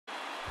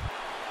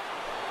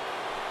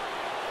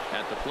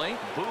At the plate,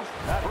 Boof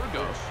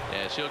Burgos,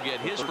 as he'll get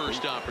his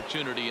first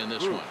opportunity in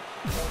this one.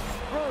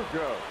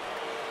 Burgos.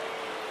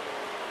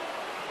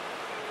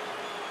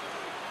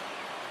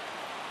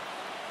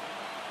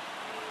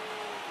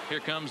 Here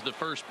comes the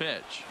first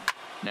pitch.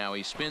 Now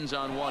he spins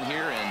on one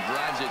here and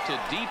drives it to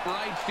deep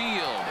right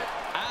field.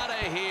 Out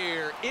of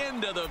here,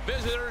 into the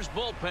visitors'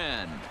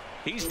 bullpen.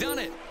 He's done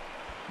it.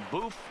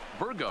 Boof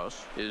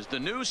Burgos is the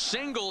new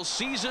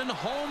single-season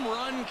home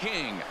run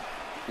king.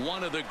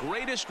 One of the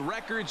greatest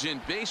records in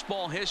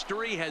baseball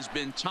history has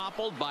been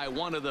toppled by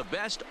one of the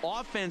best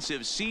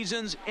offensive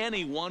seasons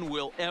anyone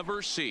will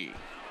ever see.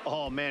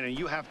 Oh, man, and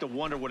you have to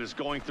wonder what is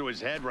going through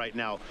his head right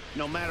now.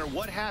 No matter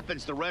what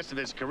happens the rest of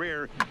his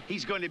career,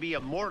 he's going to be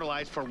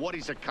immortalized for what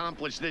he's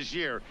accomplished this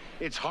year.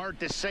 It's hard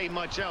to say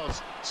much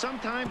else.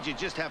 Sometimes you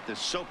just have to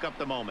soak up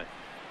the moment.